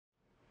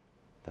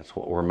That's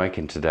what we're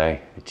making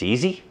today. It's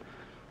easy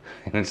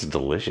and it's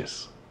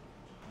delicious.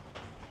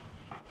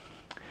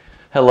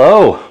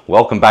 Hello,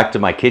 welcome back to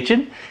my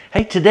kitchen.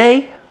 Hey,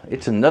 today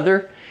it's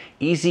another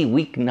easy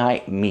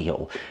weeknight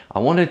meal. I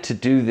wanted to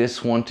do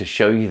this one to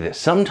show you that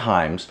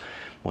sometimes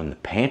when the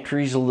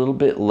pantry's a little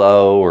bit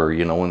low, or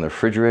when the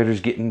refrigerator's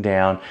getting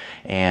down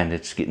and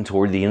it's getting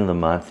toward the end of the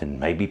month and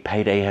maybe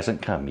payday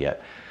hasn't come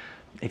yet,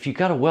 if you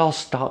got a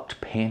well-stocked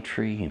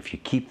pantry, if you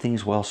keep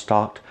things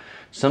well-stocked,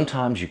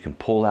 sometimes you can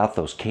pull out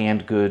those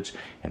canned goods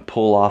and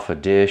pull off a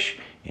dish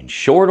in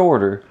short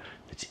order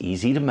that's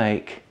easy to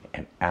make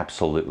and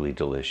absolutely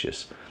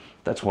delicious.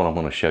 That's what I'm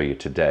going to show you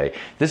today.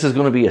 This is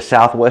going to be a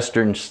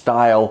Southwestern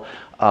style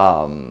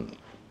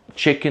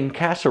chicken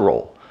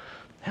casserole.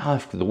 Now,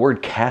 if the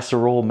word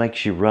casserole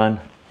makes you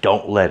run,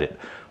 don't let it.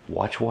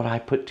 Watch what I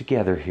put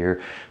together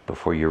here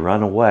before you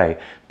run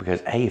away, because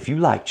hey, if you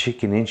like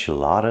chicken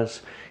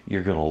enchiladas,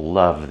 you're going to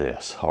love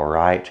this, all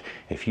right?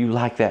 If you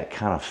like that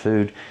kind of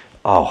food,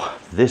 oh,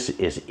 this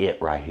is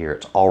it right here.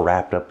 It's all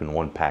wrapped up in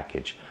one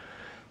package.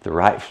 The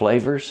right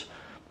flavors,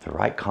 the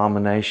right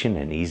combination,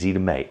 and easy to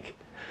make.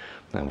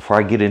 Now, before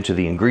I get into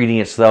the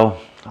ingredients though,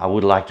 I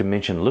would like to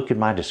mention, look in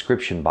my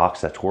description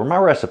box. That's where my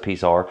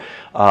recipes are.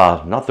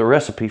 Not the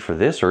recipe for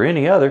this or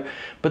any other,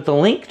 but the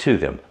link to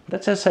them.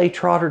 That's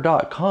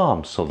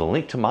S.A.Trotter.com. So the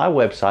link to my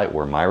website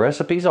where my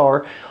recipes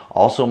are,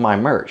 also my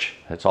merch,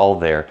 that's all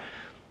there.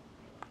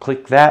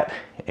 Click that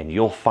and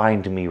you'll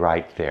find me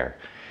right there.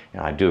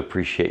 And I do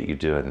appreciate you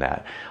doing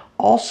that.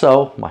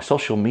 Also, my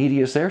social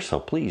media is there, so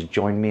please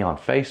join me on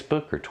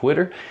Facebook or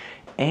Twitter.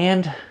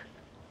 And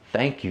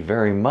thank you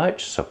very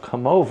much. So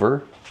come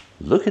over,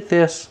 look at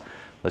this.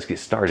 Let's get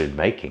started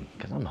making,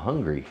 because I'm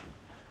hungry.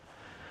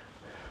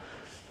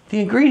 The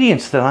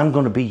ingredients that I'm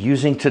going to be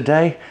using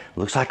today,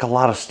 looks like a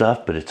lot of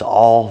stuff, but it's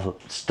all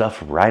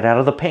stuff right out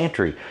of the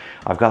pantry.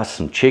 I've got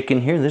some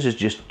chicken here. This is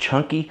just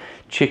chunky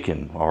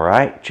chicken, all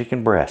right?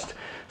 Chicken breast.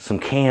 Some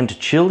canned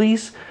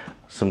chilies,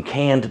 some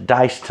canned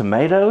diced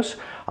tomatoes.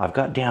 I've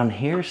got down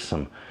here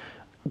some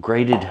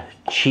grated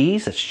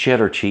cheese, that's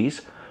cheddar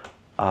cheese.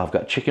 I've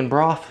got chicken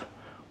broth.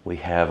 We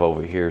have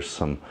over here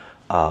some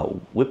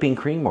whipping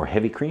cream or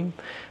heavy cream,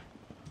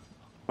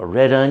 a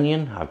red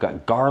onion. I've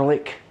got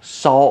garlic,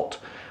 salt.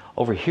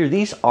 Over here,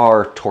 these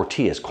are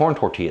tortillas, corn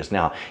tortillas.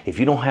 Now, if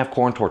you don't have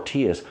corn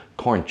tortillas,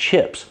 corn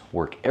chips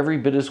work every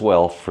bit as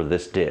well for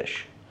this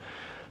dish.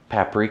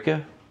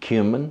 Paprika,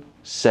 cumin,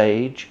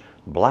 sage,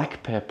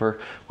 black pepper.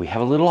 We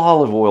have a little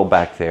olive oil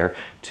back there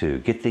to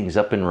get things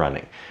up and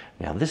running.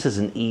 Now, this is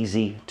an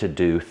easy to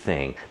do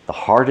thing. The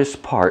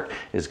hardest part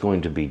is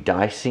going to be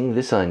dicing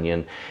this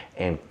onion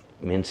and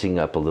mincing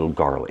up a little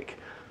garlic.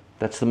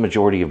 That's the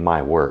majority of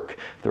my work.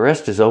 The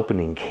rest is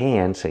opening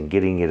cans and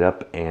getting it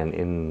up and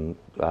in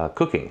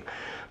cooking.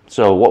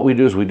 So what we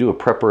do is we do a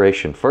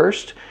preparation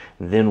first,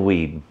 then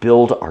we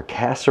build our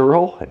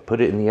casserole and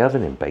put it in the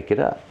oven and bake it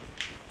up.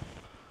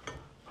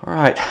 All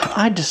right,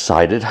 I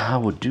decided I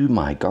would do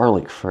my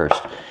garlic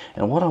first.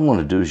 And what I'm going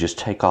to do is just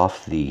take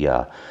off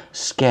the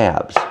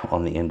scabs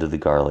on the end of the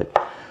garlic.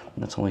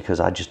 And that's only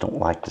because I just don't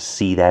like to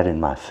see that in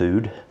my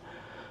food.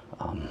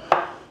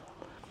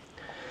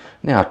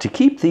 Now, to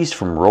keep these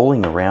from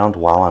rolling around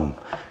while I'm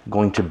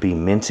going to be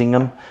mincing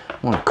them,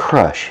 I'm going to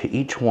crush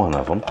each one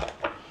of them.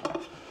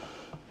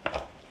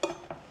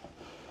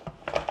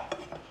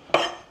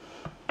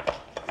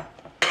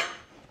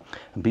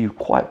 And be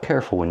quite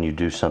careful when you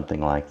do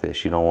something like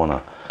this. You don't want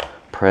to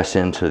press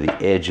into the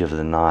edge of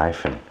the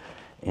knife and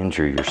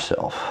injure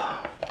yourself.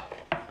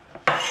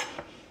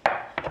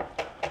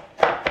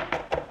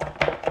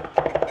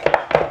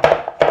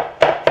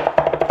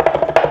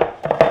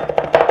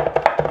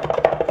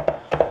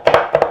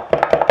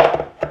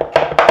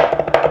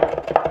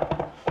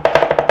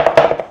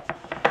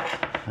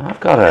 I've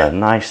got a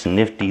nice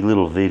nifty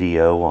little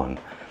video on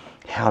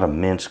how to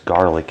mince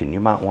garlic, and you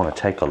might want to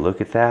take a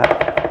look at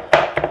that.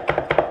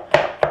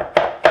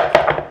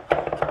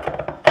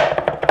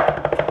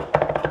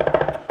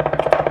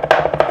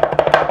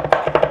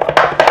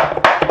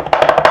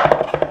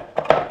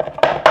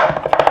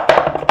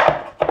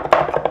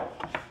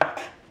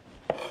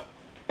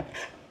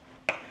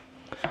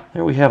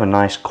 There we have a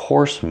nice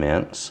coarse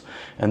mince,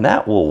 and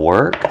that will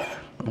work.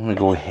 I'm going to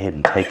go ahead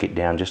and take it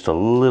down just a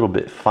little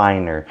bit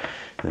finer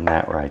than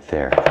that right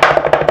there.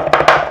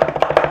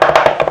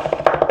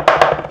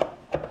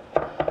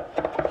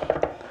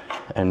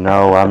 And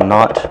no, I'm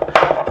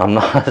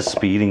not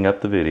speeding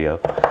up the video.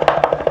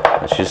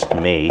 That's just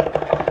me.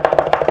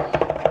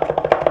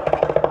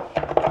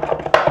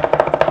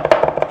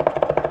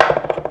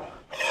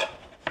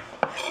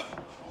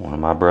 One of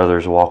my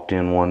brothers walked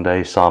in one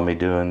day, saw me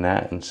doing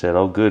that, and said,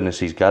 "Oh goodness,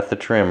 he's got the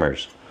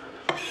trimmers."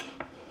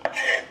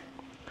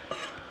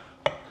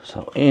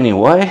 So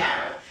anyway,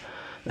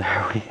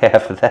 there we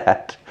have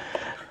that.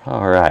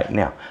 All right,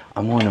 now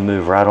I'm going to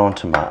move right on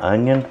to my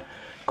onion.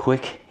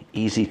 Quick,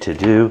 easy to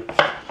do.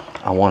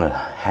 I want to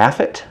half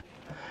it,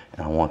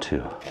 and I want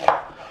to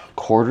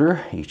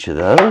quarter each of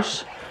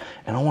those,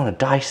 and I want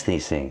to dice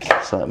these things.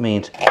 So that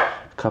means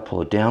a couple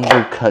of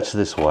downward cuts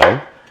this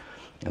way,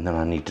 And then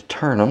I need to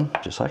turn them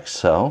just like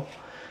so.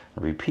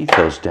 Repeat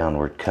those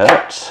downward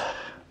cuts.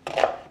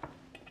 All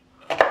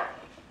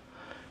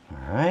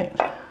right,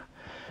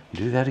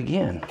 do that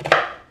again.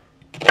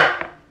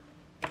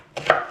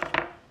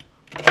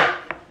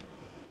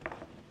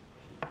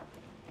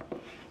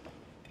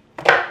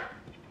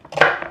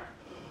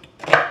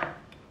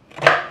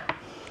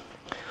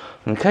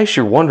 In case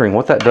you're wondering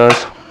what that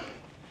does,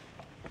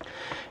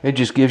 it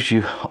just gives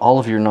you all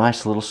of your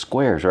nice little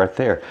squares right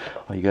there.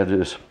 All you got to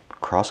do is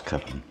cross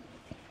cut them.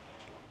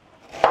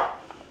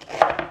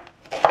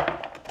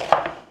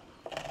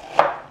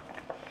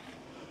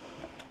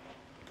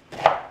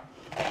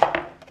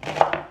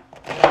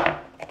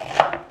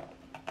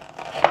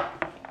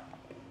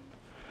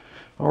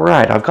 All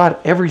right, I've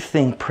got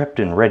everything prepped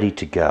and ready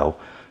to go.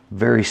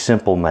 Very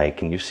simple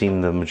make, and you've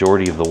seen the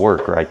majority of the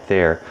work right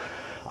there.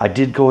 I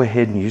did go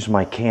ahead and use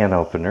my can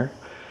opener,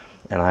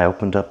 and I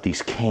opened up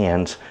these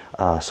cans,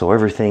 so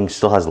everything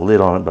still has a lid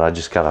on it, but I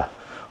just gotta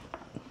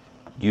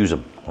use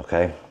them,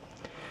 okay?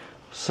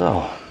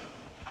 So,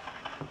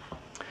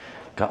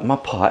 got my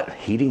pot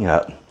heating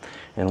up,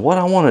 and what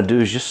I want to do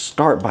is just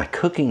start by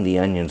cooking the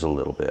onions a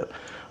little bit.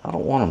 I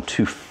don't want them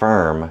too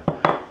firm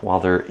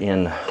while they're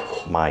in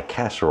my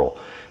casserole.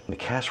 The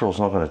casserole is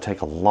not going to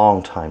take a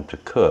long time to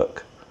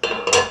cook.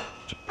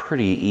 It's a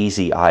pretty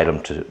easy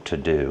item to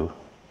do.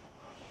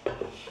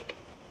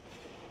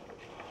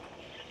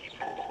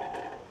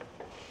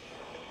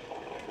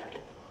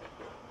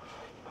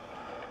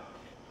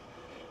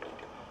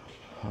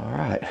 All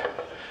right,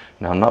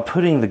 now I'm not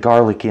putting the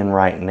garlic in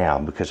right now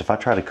because if I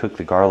try to cook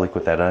the garlic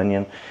with that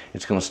onion,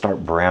 it's going to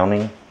start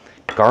browning.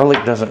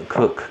 Garlic doesn't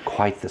cook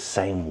quite the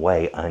same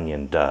way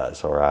onion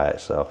does, all right?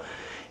 So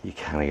you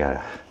kind of got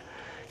to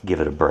give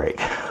it a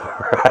break,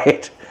 all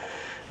right?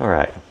 All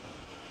right.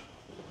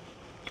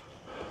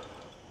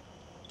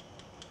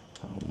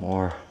 A little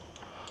more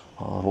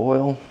olive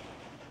oil.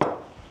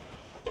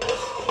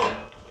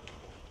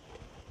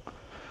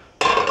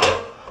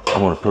 I'm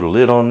going to put a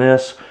lid on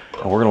this,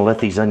 and we're going to let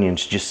these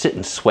onions just sit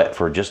and sweat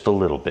for just a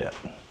little bit.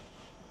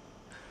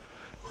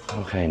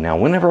 Okay, now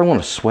whenever I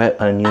want to sweat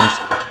onions,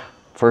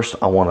 first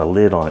I want a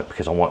lid on it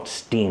because I want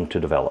steam to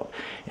develop.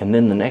 And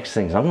then the next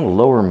thing is I'm going to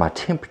lower my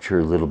temperature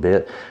a little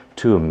bit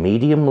to a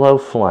medium-low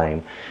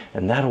flame,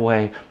 and that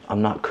way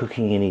I'm not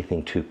cooking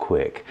anything too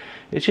quick.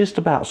 It's just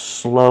about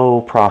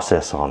slow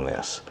process on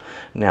this.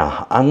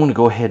 Now I'm going to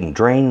go ahead and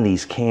drain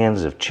these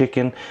cans of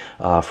chicken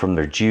from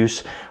their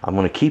juice. I'm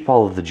going to keep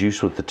all of the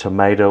juice with the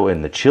tomato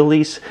and the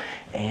chilies,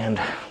 and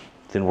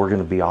then we're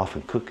going to be off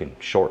and cooking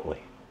shortly.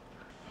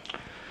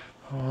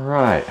 All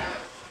right,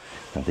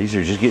 now these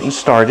are just getting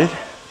started.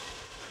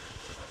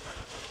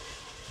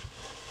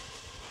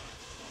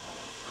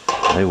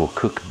 They will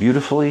cook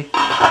beautifully.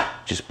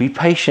 Just be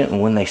patient,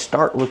 and when they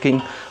start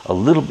looking a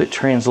little bit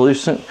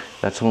translucent,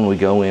 that's when we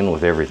go in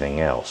with everything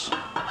else.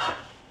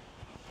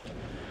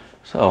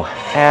 So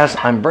as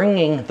I'm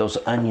bringing those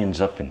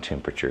onions up in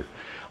temperature,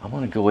 I'm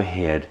going to go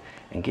ahead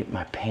and get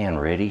my pan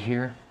ready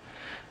here.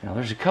 Now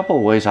there's a couple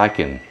of ways I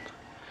can,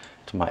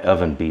 it's my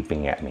oven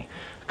beeping at me.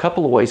 A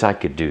couple of ways I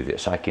could do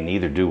this. I can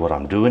either do what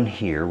I'm doing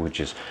here, which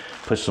is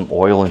put some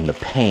oil in the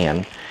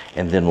pan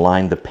and then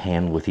line the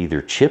pan with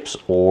either chips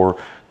or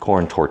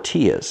corn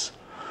tortillas.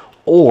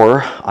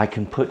 Or I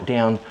can put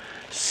down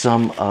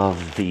some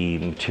of the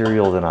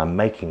material that I'm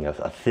making, a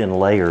thin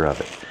layer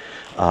of it,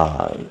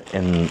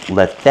 and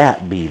let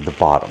that be the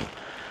bottom.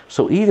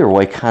 So either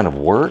way kind of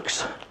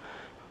works.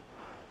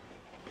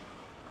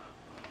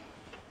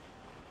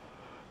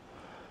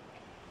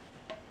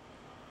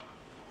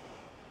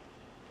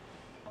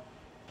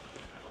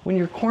 When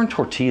your corn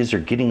tortillas are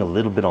getting a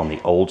little bit on the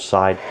old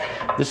side,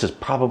 this is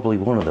probably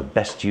one of the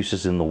best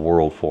uses in the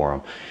world for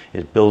them,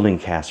 is building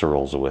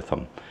casseroles with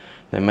them.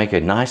 They make a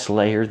nice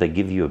layer, they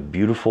give you a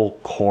beautiful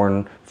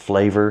corn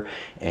flavor,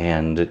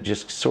 and it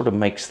just sort of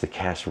makes the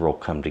casserole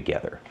come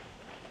together.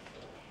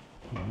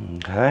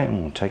 Okay,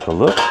 I'm going to take a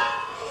look.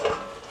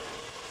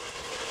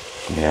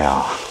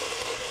 Yeah.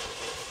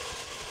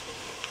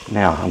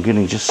 Now I'm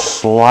getting just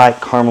slight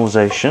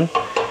caramelization,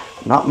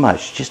 not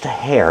much, just a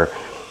hair.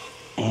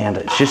 And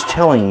it's just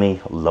telling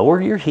me,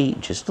 lower your heat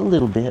just a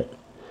little bit.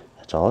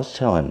 That's all it's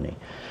telling me.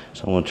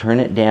 So I'm going to turn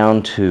it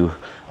down to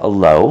a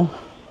low.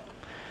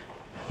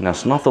 Now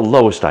it's not the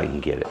lowest I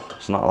can get it.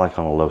 It's not like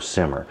on a low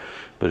simmer,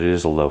 but it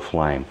is a low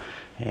flame.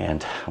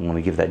 And I'm going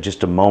to give that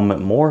just a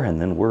moment more,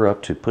 and then we're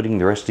up to putting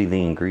the rest of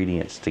the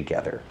ingredients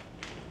together.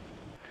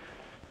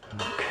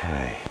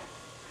 Okay.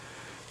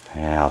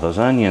 Now those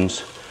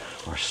onions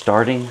are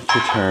starting to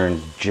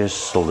turn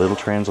just a little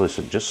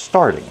translucent, just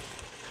starting.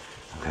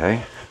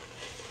 Okay.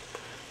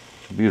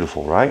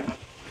 Beautiful, right?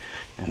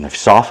 And they've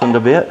softened a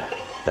bit.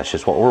 That's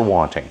just what we're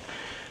wanting.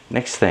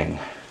 Next thing,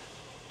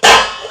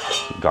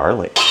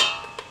 garlic.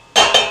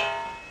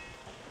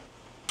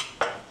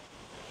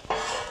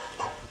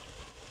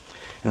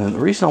 And the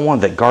reason I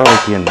want that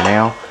garlic in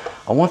now,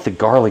 I want the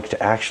garlic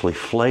to actually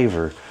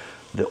flavor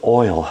the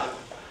oil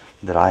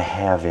that I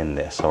have in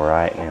this, all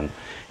right?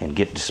 And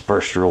get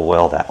dispersed real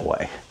well that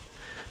way.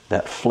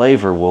 That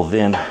flavor will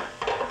then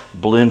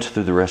blend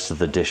through the rest of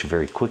the dish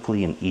very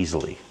quickly and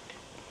easily.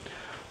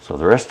 So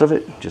the rest of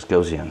it just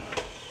goes in.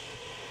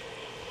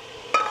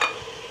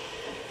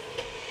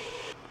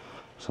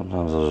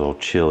 Sometimes those old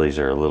chilies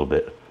are a little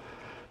bit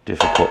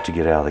difficult to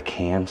get out of the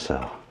can,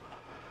 so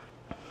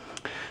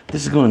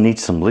this is going to need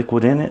some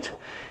liquid in it,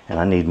 and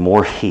I need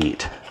more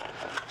heat.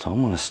 So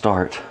I'm going to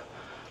start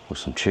with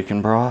some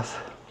chicken broth.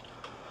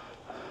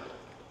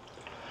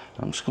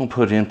 I'm just going to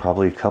put in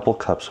probably a couple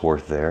cups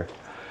worth there.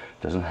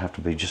 Doesn't have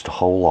to be just a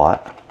whole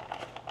lot.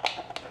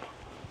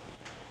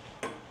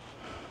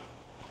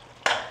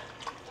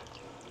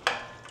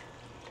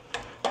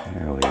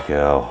 There we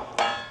go.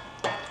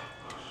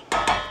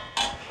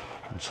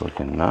 It's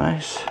looking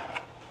nice.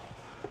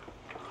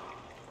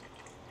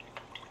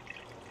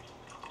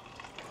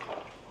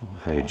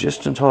 Okay,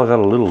 just until I got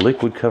a little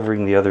liquid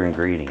covering the other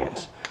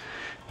ingredients.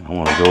 And I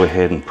want to go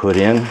ahead and put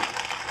in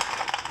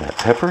that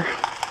pepper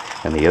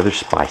and the other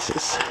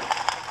spices.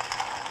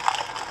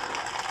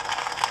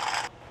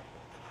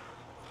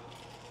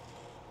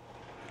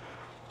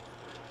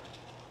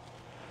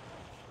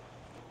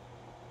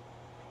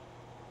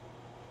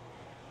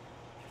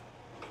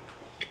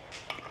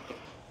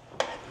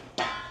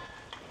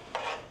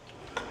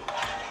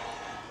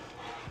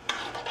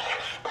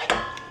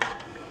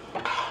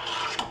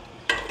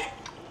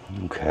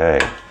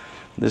 Okay,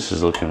 this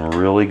is looking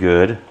really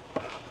good.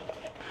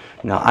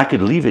 Now I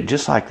could leave it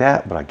just like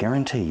that, but I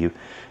guarantee you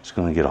it's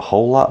going to get a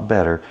whole lot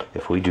better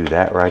if we do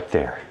that right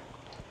there.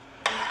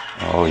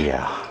 Oh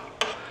yeah.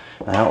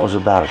 That was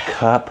about a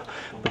cup,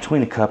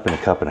 between a cup and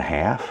a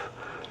half.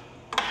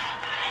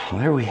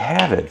 Well, there we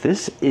have it.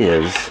 This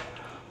is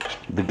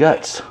the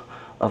guts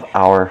of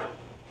our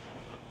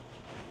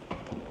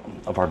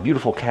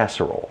beautiful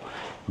casserole.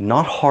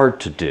 Not hard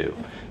to do.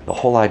 The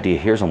whole idea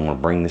here is I'm going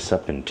to bring this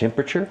up in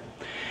temperature.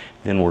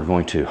 Then we're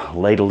going to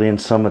ladle in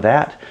some of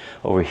that.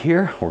 Over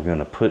here, we're going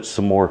to put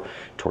some more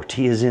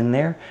tortillas in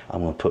there.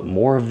 I'm going to put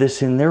more of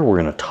this in there.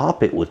 We're going to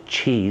top it with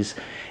cheese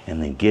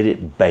and then get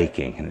it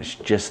baking. And it's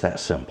just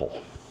that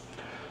simple.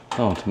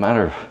 So it's a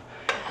matter of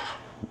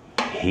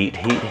heat,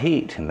 heat,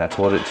 heat. And that's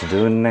what it's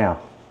doing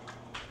now.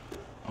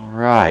 All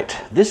right,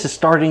 this is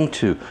starting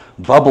to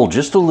bubble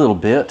just a little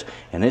bit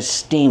and it's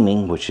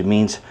steaming, which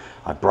means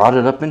I brought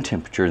it up in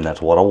temperature, and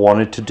that's what I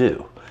wanted to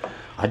do.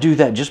 I do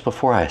that just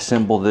before I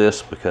assemble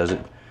this because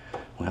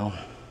well,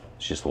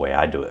 it's just the way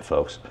I do it,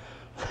 folks.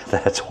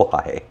 That's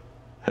why.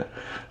 And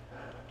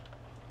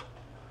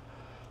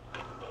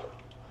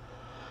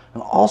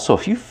also,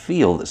 if you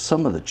feel that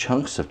some of the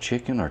chunks of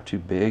chicken are too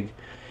big,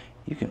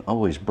 you can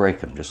always break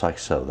them just like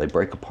so. They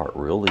break apart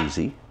real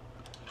easy.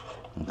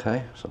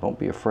 Okay, so don't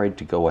be afraid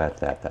to go at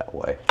that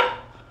way.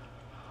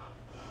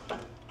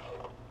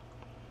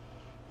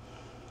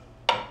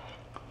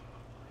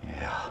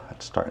 Yeah,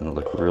 that's starting to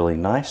look really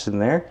nice in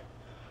there.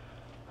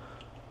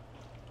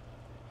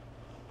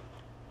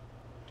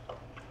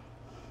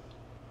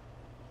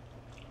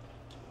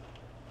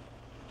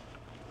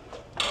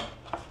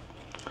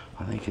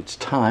 I think it's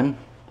time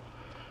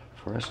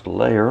for us to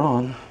layer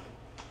on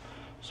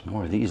some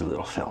more of these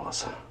little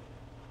fellas.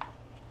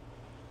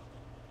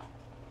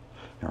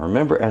 Now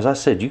remember, as I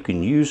said, you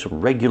can use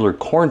regular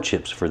corn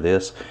chips for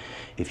this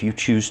if you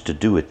choose to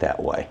do it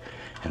that way,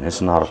 and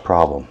it's not a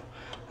problem.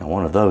 Now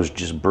one of those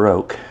just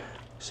broke.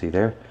 See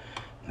there?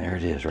 And there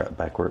it is, right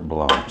back where it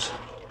belongs.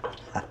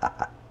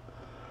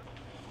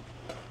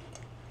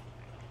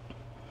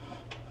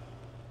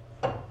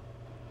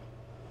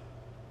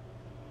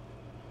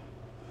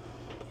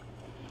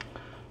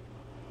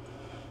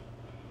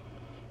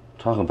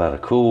 Talk about a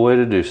cool way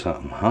to do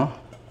something, huh?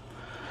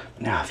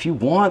 Now, if you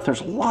want,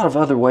 there's a lot of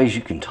other ways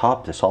you can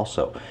top this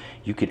also.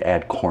 You could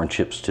add corn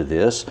chips to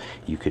this.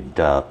 You could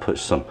put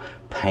some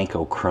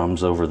panko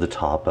crumbs over the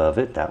top of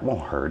it. That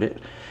won't hurt it.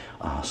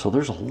 So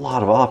there's a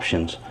lot of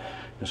options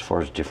as far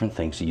as different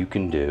things that you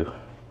can do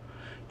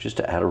just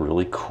to add a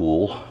really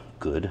cool,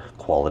 good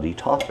quality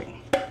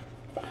topping.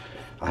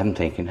 I'm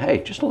thinking,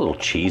 hey, just a little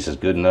cheese is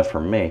good enough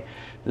for me.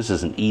 This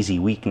is an easy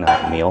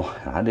weeknight meal,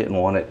 and I didn't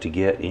want it to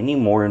get any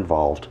more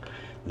involved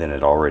than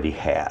it already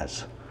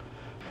has.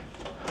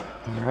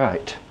 All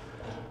right.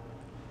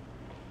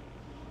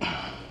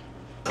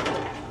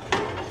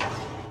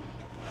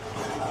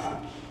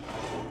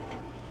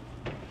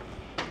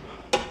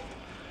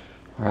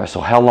 All right, so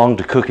how long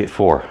to cook it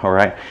for? All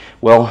right,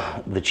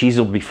 well, the cheese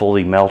will be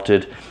fully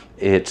melted.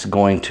 It's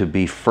going to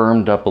be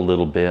firmed up a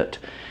little bit,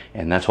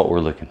 and that's what we're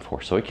looking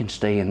for. So it can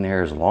stay in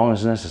there as long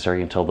as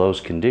necessary until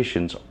those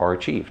conditions are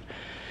achieved.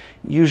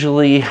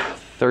 Usually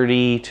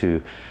 30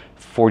 to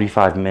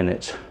 45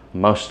 minutes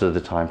most of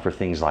the time for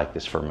things like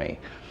this for me.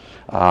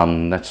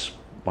 That's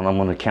what I'm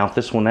going to count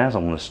this one as.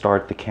 I'm going to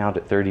start the count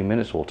at 30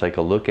 minutes. We'll take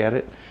a look at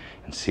it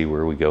and see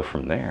where we go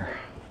from there.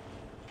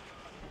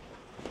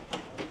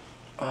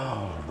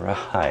 All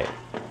right.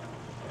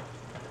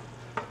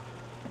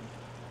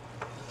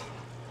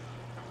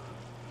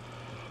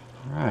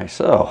 All right,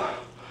 so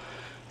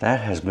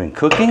that has been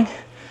cooking.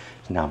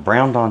 It's now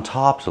browned on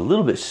top. It's a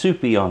little bit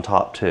soupy on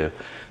top too.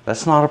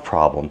 That's not a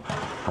problem.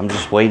 I'm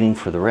just waiting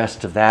for the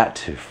rest of that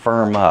to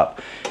firm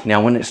up.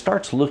 Now when it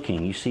starts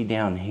looking, you see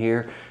down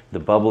here, the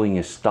bubbling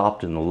is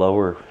stopped in the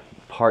lower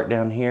part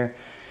down here.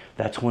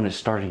 That's when it's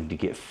starting to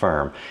get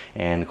firm.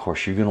 And of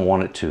course you're gonna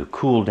want it to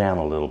cool down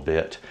a little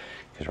bit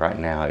because right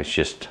now it's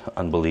just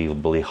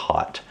unbelievably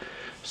hot.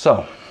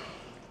 So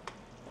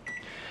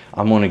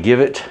I'm gonna give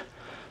it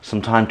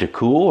some time to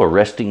cool, a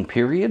resting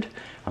period.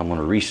 I'm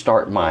gonna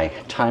restart my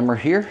timer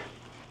here.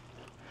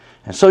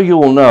 And so you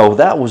will know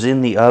that was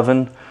in the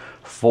oven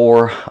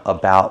for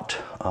about,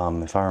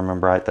 if I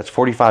remember right, that's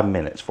 45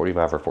 minutes,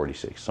 45 or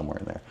 46, somewhere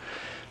in there.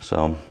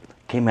 So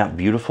came out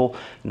beautiful,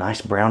 nice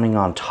browning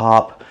on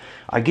top.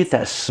 I get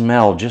that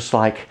smell just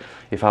like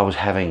if I was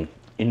having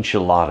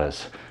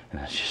enchiladas, and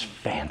it's just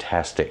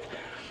fantastic.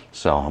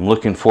 So I'm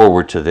looking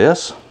forward to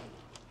this.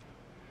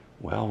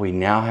 Well, we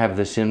now have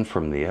this in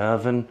from the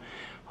oven.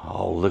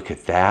 Oh, look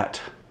at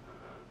that.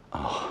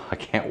 Oh, I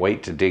can't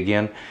wait to dig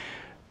in.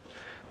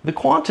 The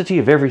quantity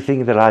of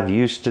everything that I've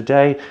used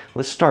today,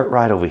 let's start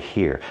right over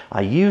here.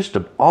 I used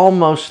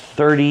almost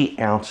 30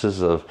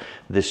 ounces of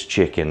this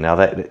chicken. Now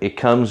that it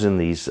comes in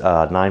these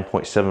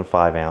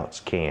 9.75 ounce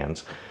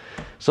cans.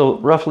 So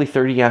roughly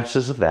 30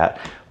 ounces of that,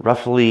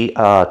 roughly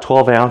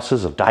 12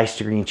 ounces of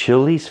diced green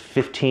chilies,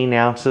 15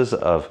 ounces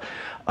of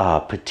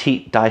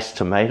petite diced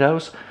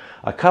tomatoes,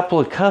 a couple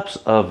of cups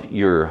of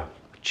your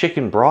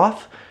chicken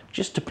broth,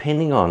 just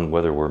depending on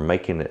whether we're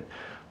making it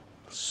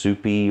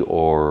soupy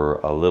or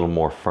a little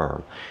more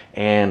firm,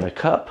 and a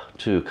cup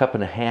to a cup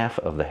and a half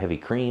of the heavy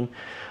cream.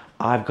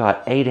 I've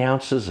got 8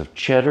 ounces of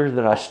cheddar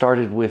that I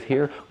started with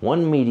here,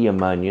 1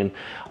 medium onion,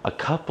 a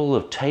couple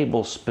of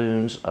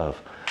tablespoons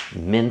of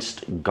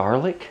minced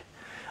garlic,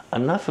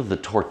 enough of the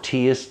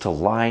tortillas to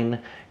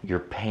line your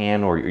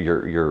pan or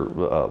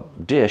your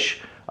dish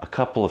a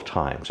couple of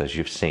times, as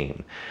you've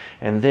seen,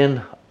 and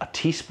then a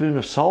teaspoon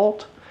of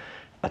salt,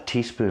 a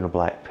teaspoon of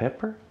black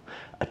pepper,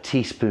 a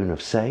teaspoon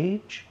of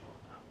sage,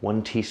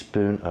 1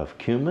 teaspoon of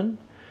cumin,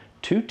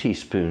 2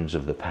 teaspoons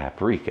of the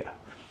paprika,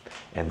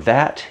 and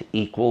that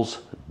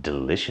equals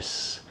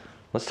delicious.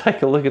 Let's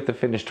take a look at the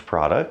finished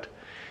product.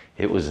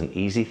 It was an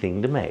easy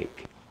thing to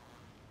make.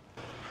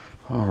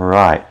 All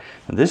right,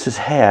 this has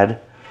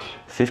had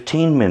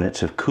 15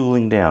 minutes of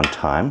cooling down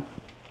time.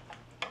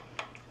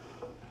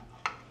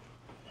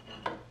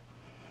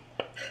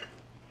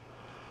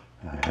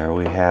 There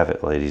we have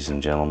it, ladies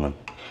and gentlemen.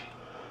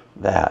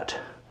 That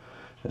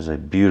is a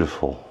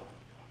beautiful,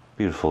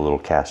 beautiful little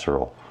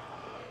casserole.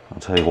 I'll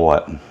tell you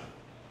what,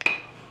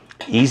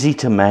 easy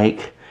to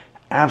make,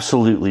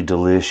 absolutely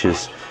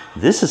delicious.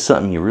 This is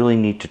something you really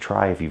need to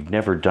try if you've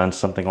never done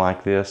something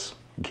like this.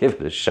 Give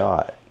it a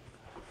shot.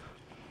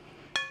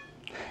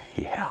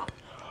 Yeah.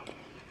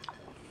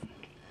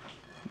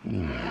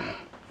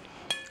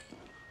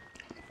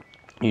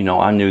 You know,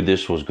 I knew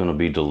this was going to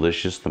be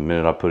delicious the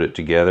minute I put it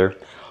together.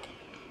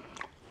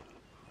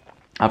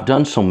 I've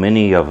done so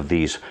many of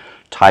these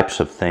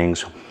types of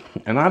things,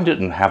 and I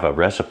didn't have a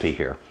recipe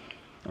here.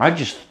 I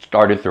just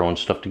started throwing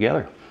stuff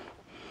together.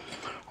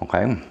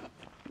 Okay?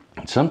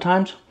 And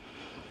sometimes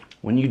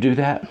when you do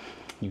that,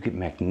 you get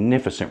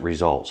magnificent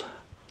results.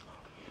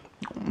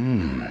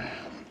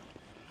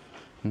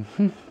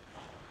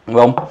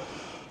 Well,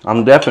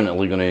 I'm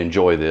definitely going to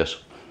enjoy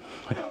this.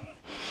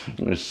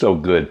 It's so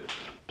good.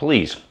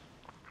 Please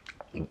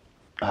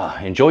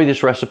enjoy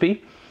this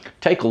recipe.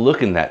 Take a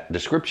look in that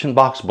description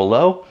box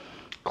below.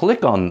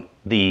 Click on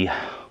the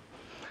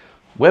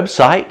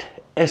website,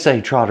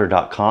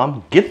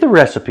 S.A.Trotter.com. Get the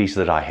recipes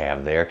that I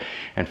have there.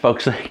 And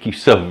folks, thank you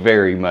so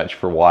very much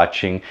for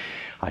watching.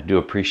 I do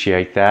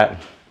appreciate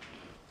that.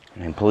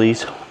 And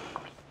please,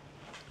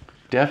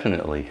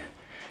 definitely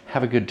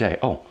have a good day.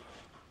 Oh,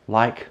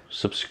 like,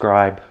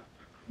 subscribe,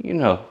 you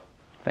know,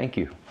 thank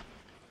you.